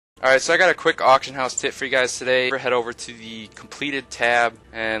Alright, so I got a quick auction house tip for you guys today. Head over to the completed tab,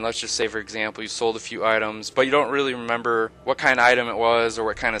 and let's just say, for example, you sold a few items, but you don't really remember what kind of item it was or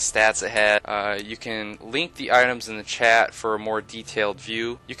what kind of stats it had. You can link the items in the chat for a more detailed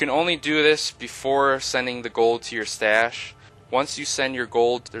view. You can only do this before sending the gold to your stash. Once you send your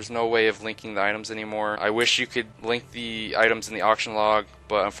gold, there's no way of linking the items anymore. I wish you could link the items in the auction log,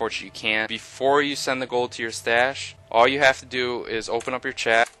 but unfortunately you can't. Before you send the gold to your stash, all you have to do is open up your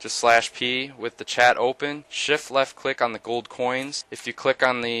chat, just /P with the chat open, shift left click on the gold coins. If you click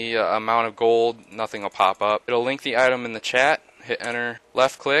on the amount of gold, nothing will pop up. It'll link the item in the chat. Hit enter,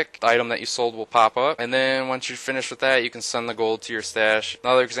 left click, the item that you sold will pop up, and then once you're finished with that, you can send the gold to your stash.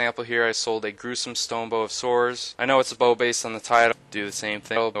 Another example here, I sold a gruesome stone bow of swords. I know it's a bow based on the title. Do the same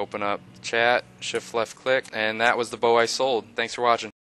thing. Open up chat, shift left click, and that was the bow I sold. Thanks for watching.